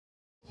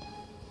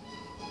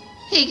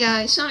Hey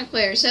guys, Sonic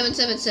Player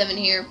 777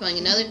 here, playing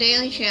another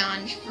daily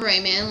challenge for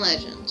Rayman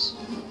Legends.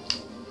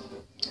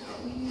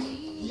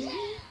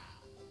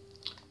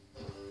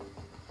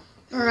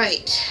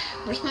 Alright,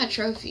 where's my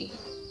trophy?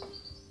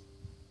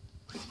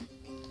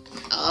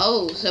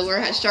 Oh, so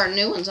we're starting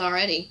new ones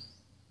already.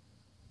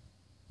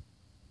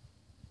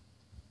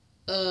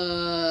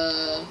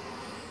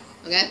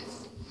 Okay.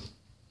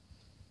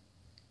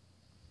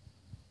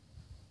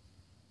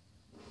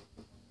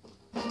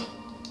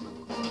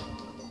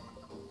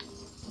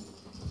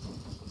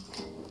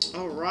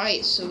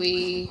 Alright, so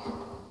we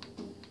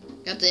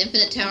got the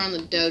infinite tower on the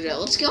dojo.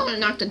 Let's go and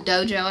knock the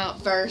dojo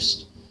out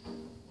first.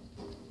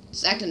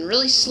 It's acting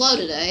really slow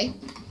today.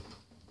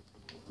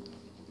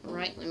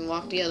 Alright, let me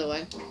walk the other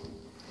way.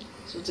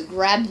 So to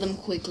grab them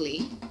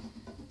quickly.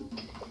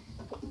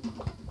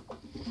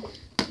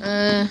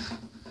 Wait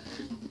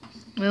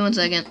 1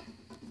 second.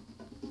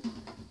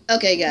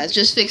 Okay guys,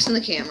 just fixing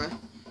the camera.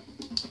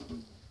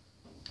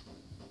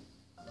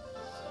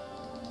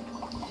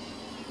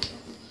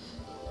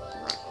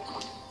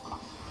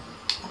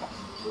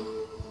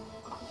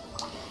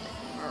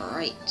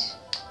 Alright.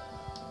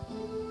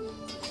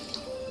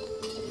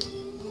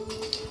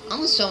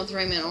 Almost done with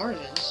Rayman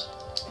Origins.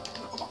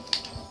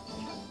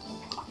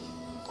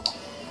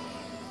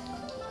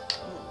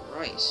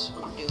 Alright, so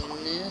we're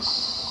doing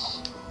this.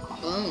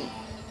 Boom.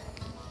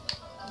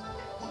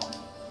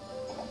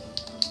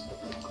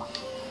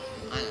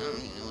 I don't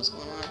even know what's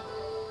going on.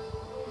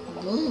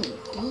 Boom,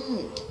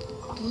 boom,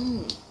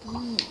 boom,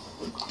 boom,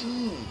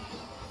 boom.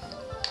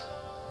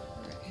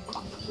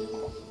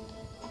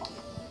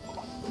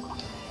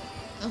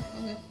 Oh,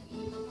 okay.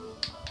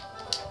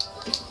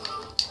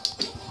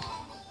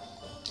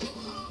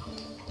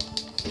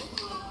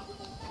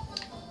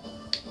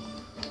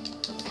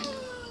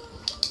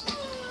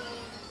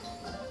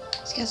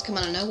 These guys come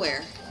out of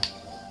nowhere.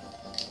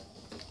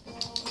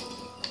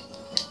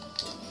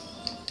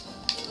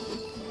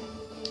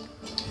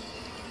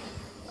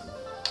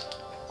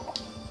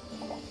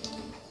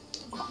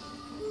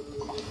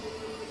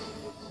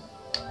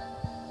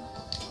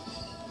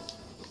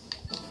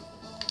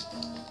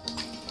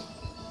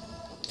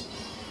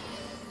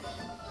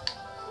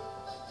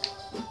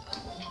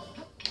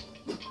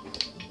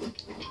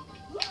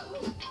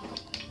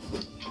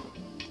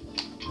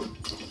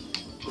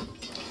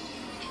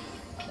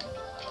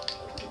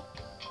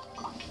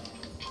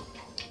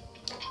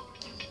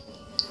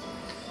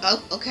 Oh,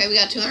 okay, we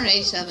got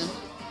 287.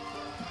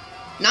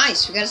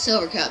 Nice, we got a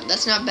silver cup.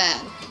 That's not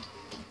bad.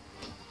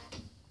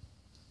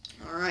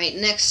 Alright,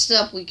 next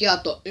up we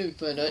got the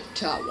infinite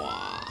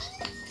tower.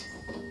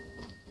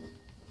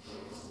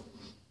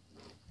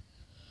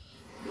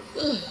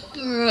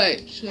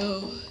 Alright,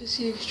 so it's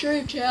the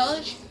extreme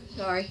challenge.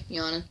 Sorry,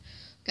 yawning.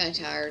 Kinda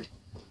tired.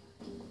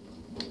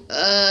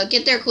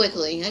 Get there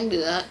quickly. I can do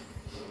that.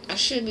 I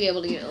should be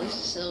able to get at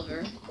least a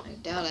silver. I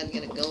doubt I'd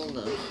get a gold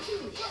though.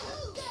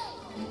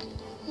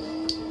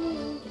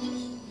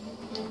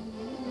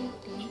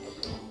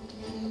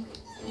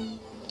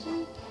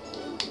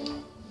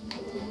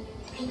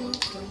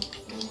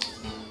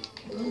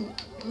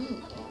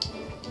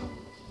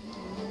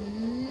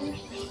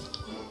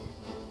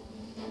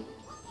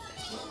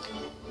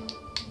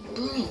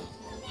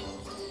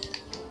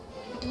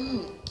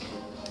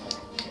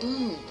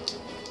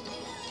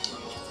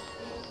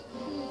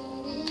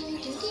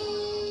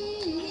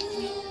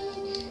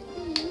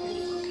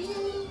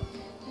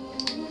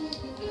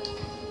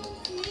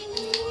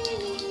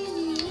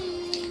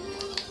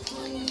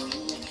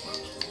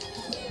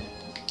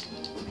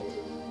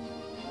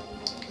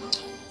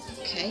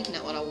 Okay,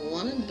 not what I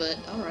wanted, but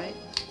alright.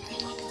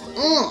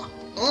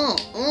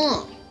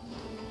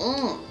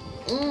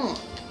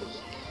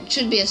 It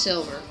should be a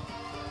silver.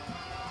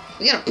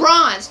 We got a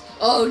bronze!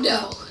 Oh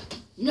no!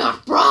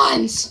 Not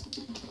bronze!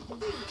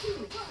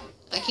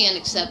 I can't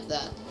accept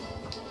that.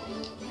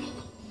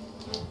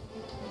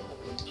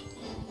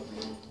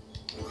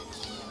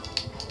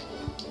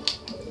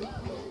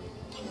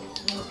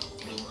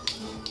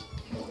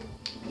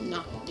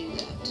 Not do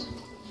that.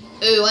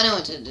 Ooh, I know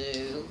what to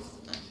do.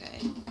 Okay,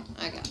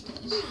 I got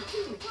this.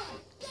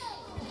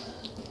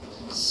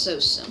 So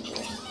simple.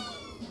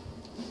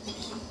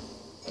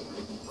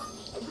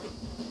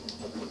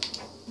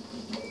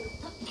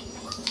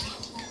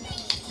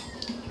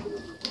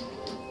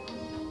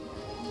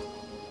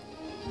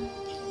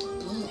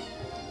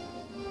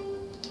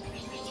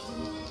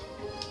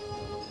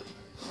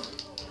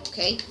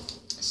 Okay,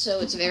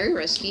 so it's very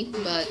risky,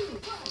 but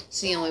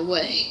it's the only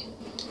way.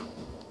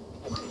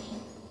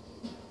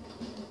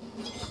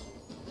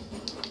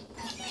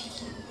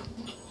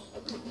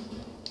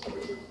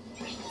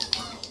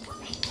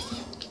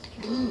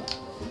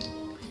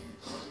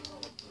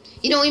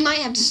 You know, we might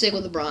have to stick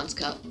with the bronze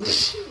cup.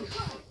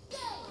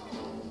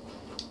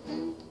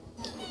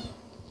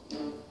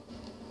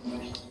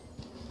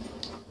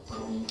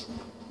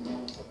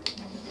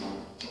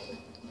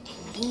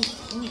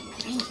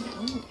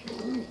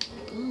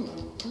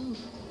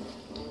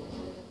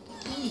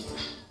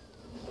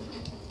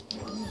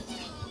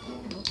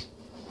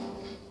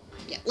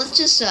 Yeah. let's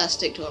just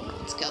stick to a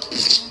bronze cup.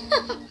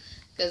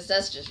 Because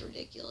that's just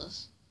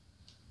ridiculous.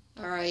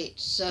 Alright,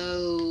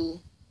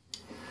 so...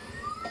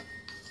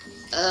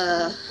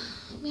 man,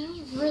 I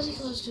was really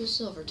close to a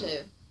silver,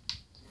 too.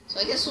 So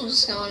I guess we'll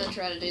just go on and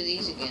try to do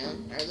these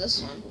again. Or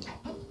this one.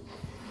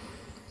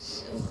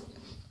 Silver cup.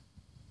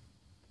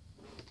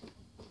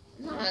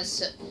 It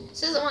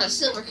says I want a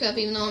silver cup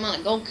even though I'm on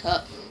a gold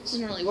cup. This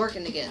isn't really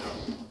working together.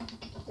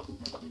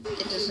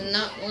 It does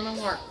not want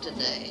to work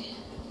today.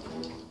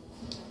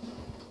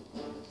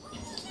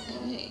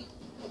 Okay.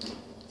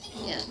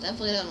 Yeah,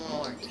 definitely doesn't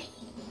want to work.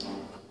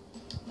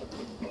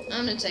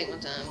 I'm gonna take my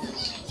time.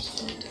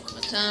 Take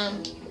my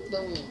time.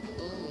 Boom,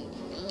 boom,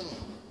 boom.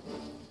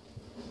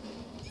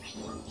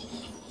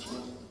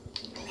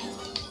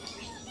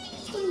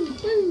 Boom,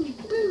 boom,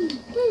 boom,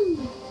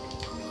 boom.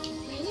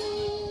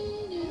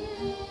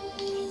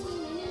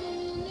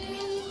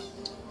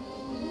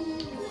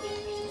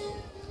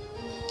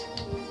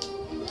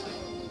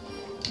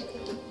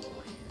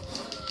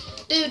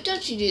 Dude,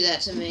 don't you do that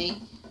to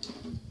me.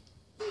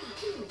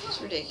 It's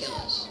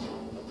ridiculous.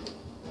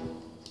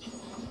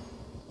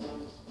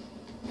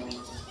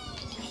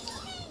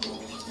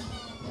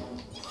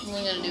 I'm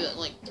only gonna do it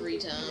like 3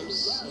 times.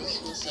 So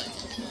this is the second.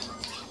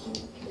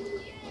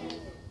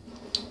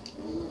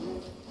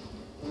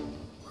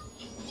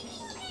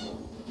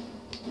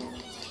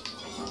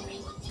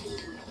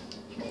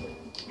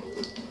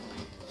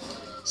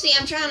 See,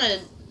 I'm trying to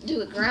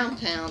do a ground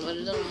pound, but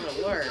it doesn't want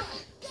to work.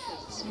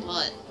 It's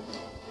butt.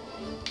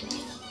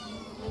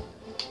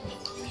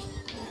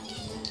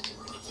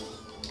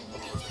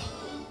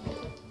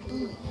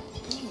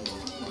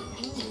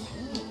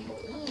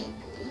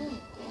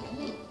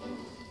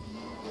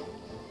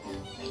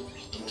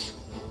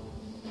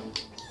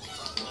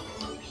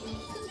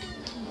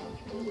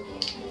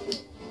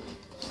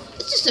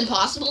 It's just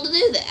impossible to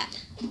do that.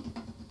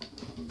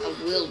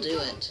 I will do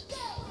it.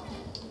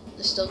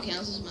 This still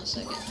counts as my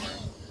second turn.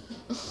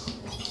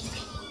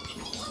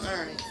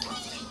 Alright.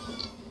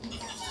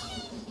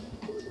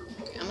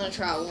 Okay, I'm gonna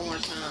try it one more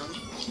time.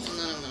 And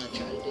then I'm gonna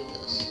try to do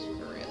this for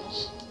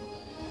reals.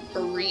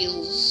 For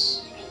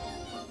reals.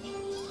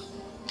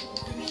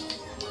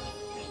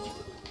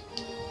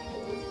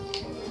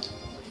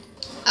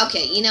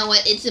 Okay, you know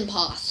what? It's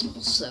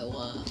impossible, so,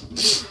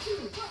 let's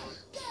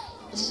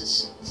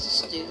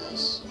just do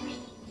this.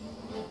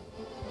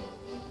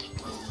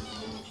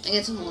 I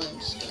get some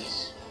balloons,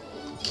 guys.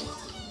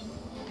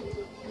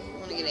 I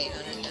want to get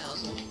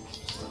 800,000.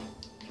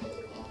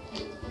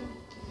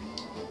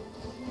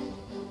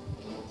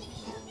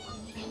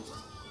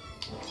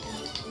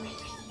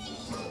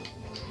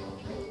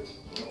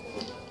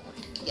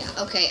 Yeah,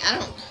 okay,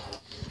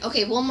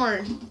 okay, one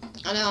more.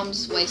 I know I'm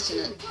just wasting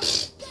it.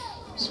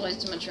 Just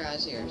wasting my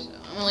tries here, so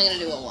I'm only gonna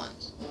do it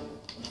once.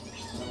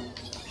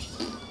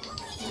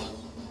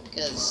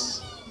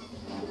 Because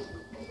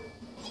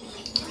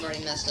I've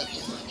already messed up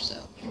too much,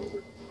 so.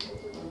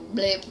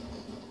 Bleep.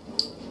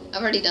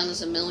 I've already done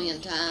this a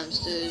million times,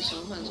 too,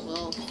 so I might as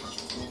well,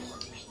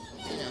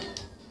 you know.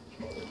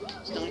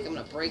 It's not like I'm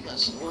gonna break my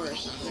score or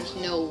something. There's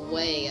no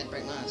way I'd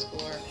break my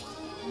score.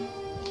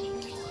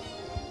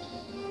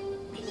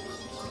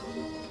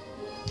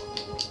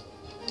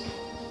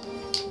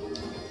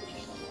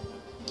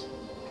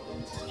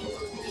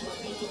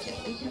 Okay,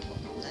 be careful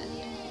with that.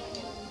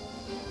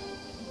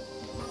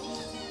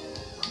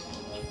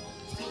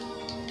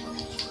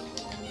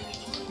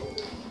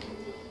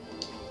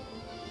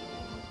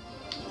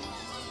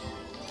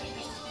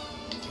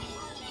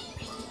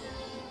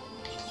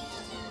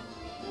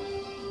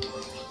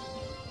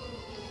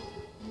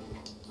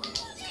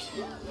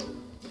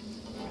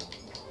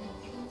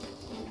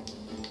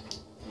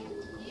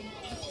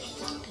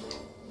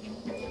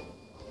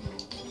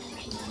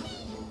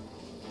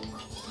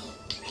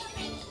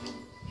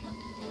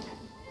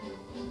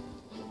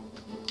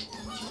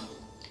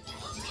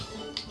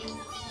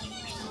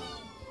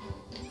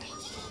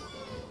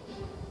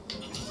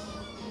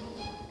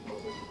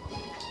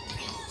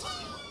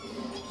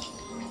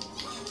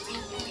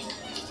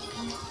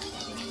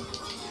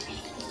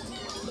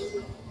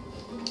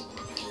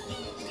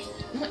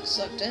 Might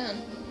sucked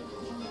in.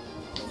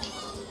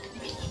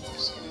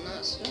 Just gonna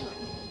not stop.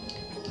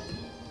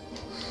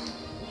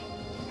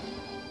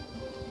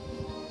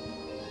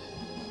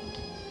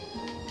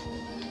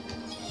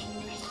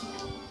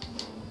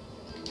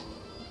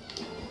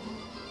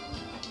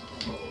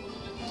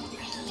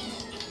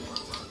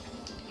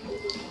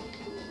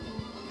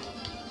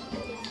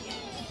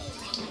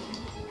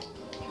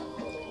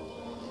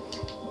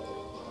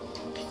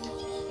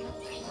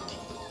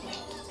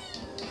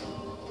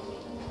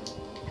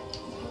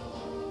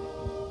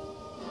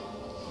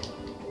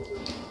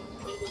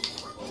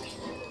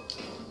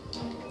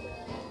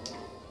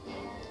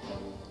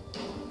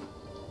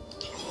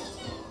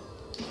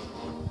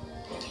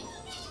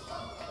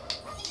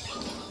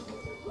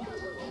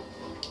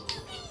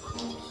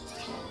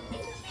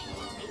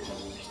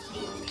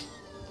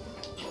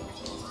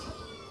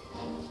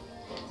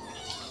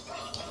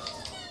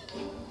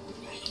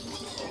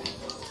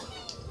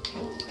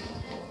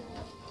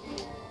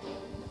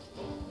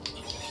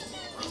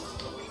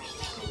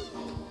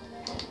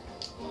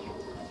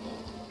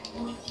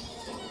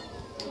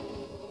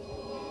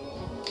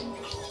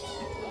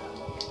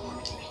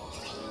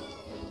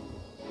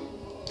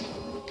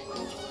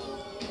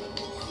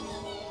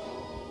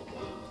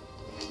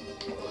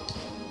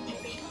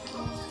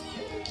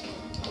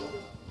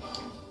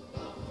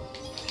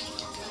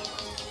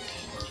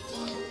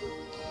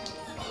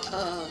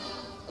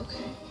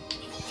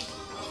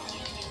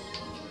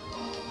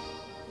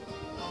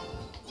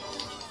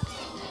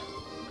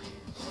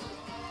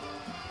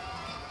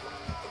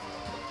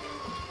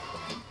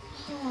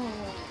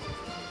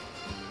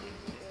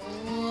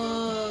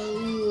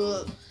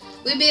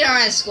 beat our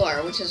high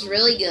score, which is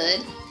really good.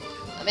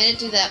 I made it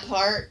through that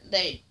part.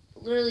 They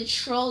literally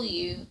troll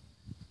you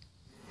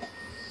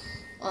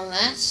on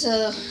that,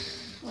 so,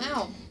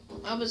 wow.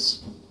 I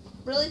was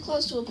really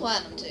close to a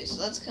platinum, too,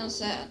 so that's kind of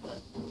sad, but...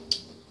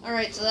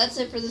 Alright, so that's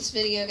it for this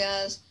video,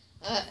 guys.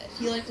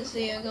 If you like this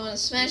video, go on and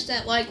smash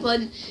that like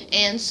button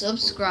and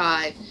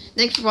subscribe.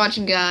 Thanks for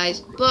watching,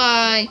 guys.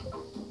 Bye!